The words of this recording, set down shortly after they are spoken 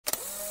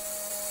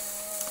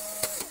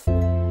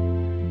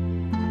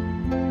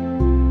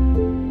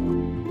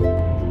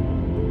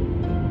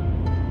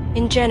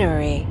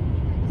January,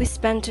 we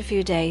spent a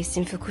few days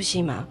in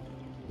Fukushima.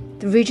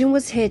 The region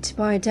was hit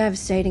by a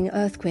devastating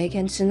earthquake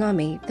and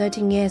tsunami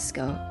 13 years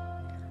ago,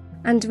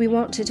 and we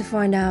wanted to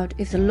find out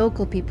if the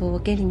local people were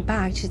getting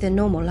back to their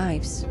normal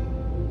lives.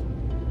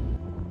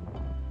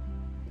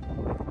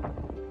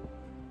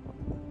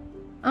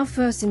 Our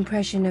first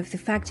impression of the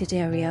affected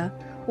area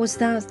was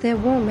that there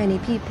weren't many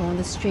people on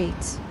the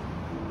streets.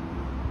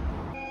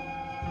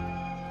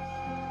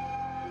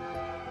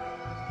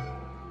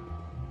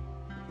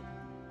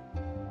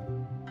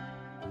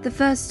 The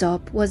first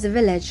stop was a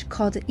village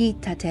called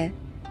Itate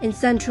in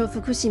central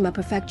Fukushima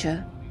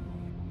prefecture.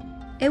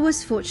 It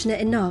was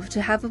fortunate enough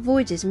to have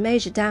avoided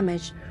major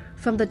damage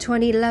from the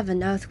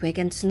 2011 earthquake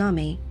and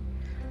tsunami.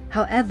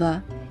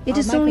 However, it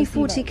is only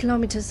 40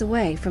 kilometers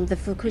away from the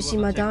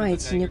Fukushima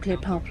Daiichi nuclear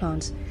power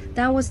plant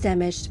that was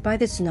damaged by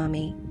the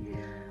tsunami.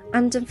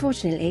 And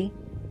unfortunately,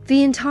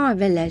 the entire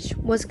village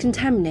was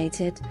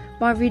contaminated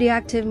by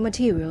radioactive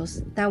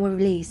materials that were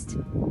released.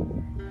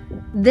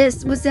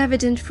 This was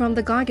evident from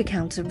the Geiger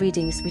counter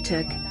readings we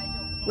took,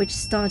 which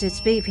started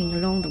beeping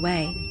along the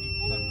way.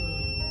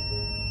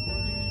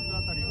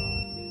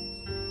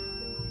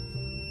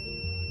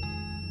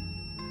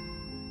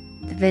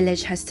 The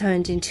village has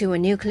turned into a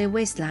nuclear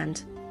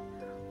wasteland.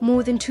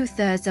 More than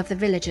two-thirds of the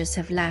villagers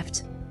have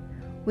left,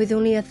 with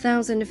only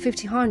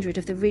 1,500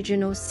 of the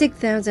regional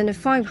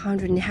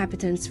 6,500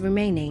 inhabitants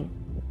remaining.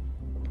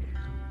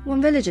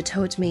 One villager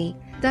told me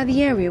that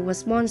the area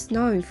was once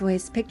known for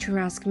its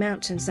picturesque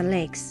mountains and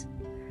lakes,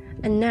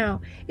 and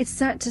now it's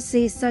sad to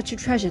see such a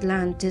treasured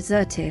land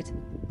deserted.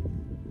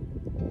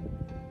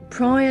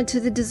 Prior to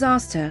the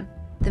disaster,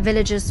 the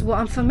villagers were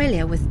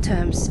unfamiliar with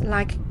terms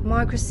like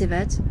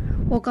microsievert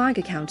or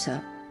Geiger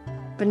counter,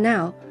 but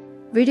now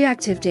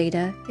radioactive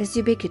data is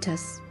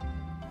ubiquitous.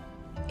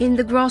 In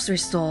the grocery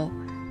store,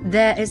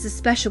 there is a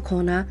special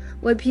corner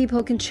where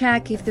people can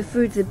check if the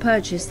food they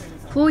purchased,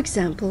 for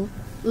example,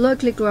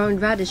 locally grown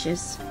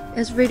radishes,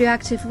 is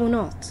radioactive or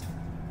not.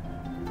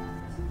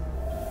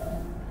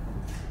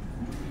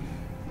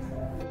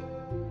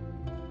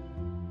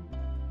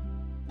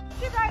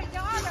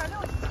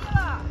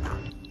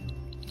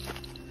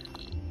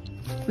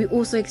 We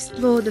also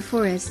explored the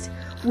forest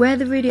where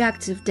the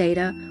radioactive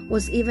data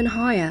was even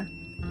higher,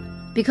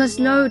 because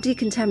no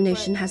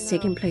decontamination has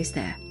taken place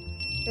there.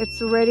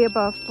 It's already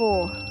above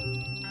 4.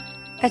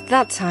 At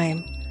that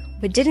time,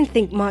 we didn't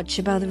think much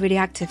about the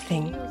radioactive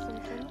thing,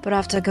 but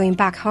after going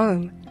back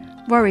home,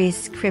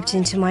 worries crept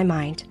into my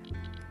mind.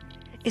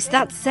 Is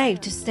that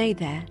safe to stay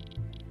there?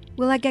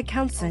 Will I get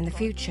cancer in the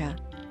future?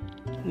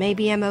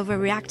 Maybe I'm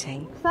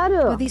overreacting.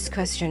 Well, these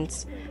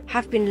questions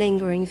have been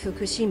lingering in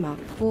Fukushima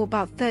for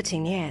about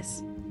 13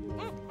 years.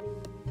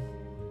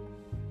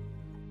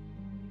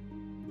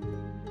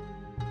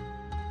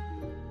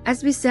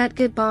 As we said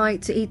goodbye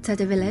to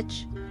Itate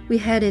village, we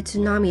headed to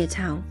Namiya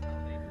town,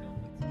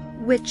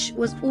 which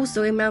was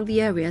also among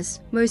the areas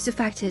most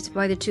affected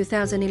by the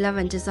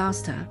 2011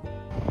 disaster.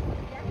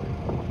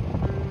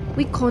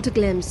 We caught a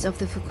glimpse of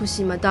the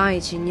Fukushima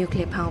Daiichi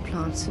nuclear power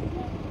plant.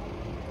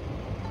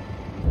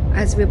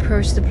 As we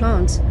approached the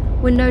plant,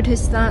 we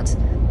noticed that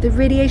the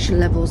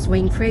radiation levels were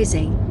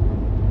increasing.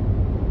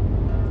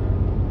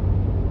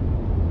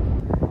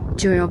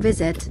 During our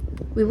visit,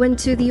 we went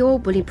to the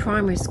Oboli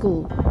primary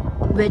school,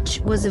 which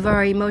was a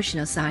very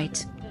emotional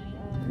sight.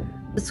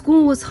 The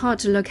school was hard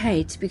to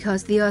locate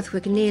because the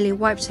earthquake nearly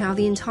wiped out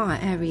the entire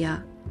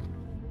area.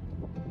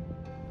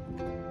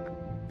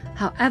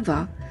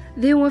 However,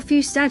 there were a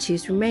few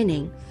statues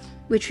remaining,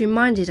 which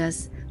reminded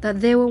us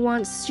that there were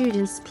once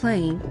students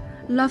playing,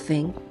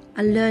 laughing,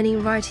 and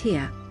learning right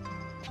here.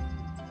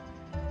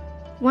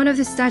 One of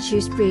the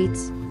statues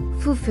reads,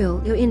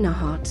 "Fulfill your inner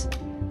heart."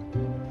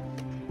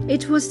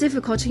 It was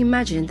difficult to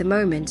imagine the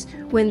moment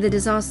when the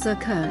disaster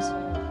occurred,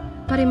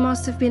 but it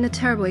must have been a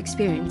terrible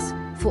experience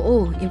for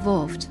all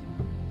involved.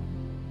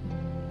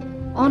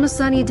 On a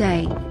sunny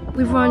day,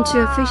 we ran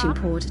to a fishing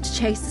port to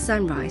chase the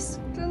sunrise.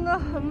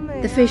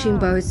 The fishing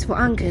boats were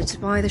anchored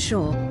by the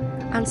shore,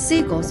 and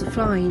seagulls were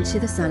flying into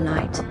the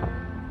sunlight.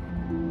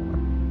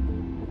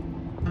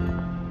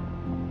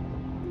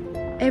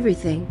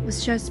 Everything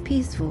was just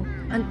peaceful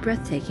and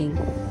breathtaking.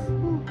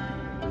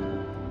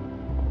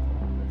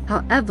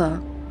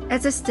 However,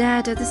 as I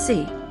stared at the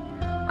sea,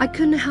 I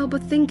couldn't help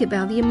but think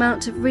about the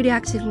amount of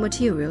radioactive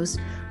materials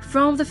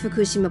from the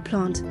Fukushima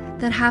plant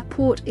that had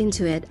poured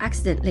into it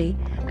accidentally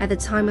at the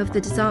time of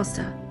the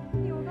disaster,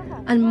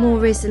 and more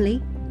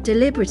recently,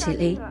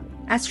 deliberately,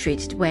 as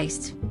treated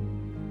waste.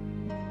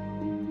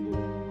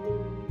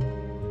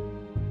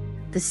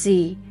 The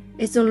sea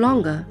is no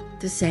longer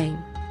the same.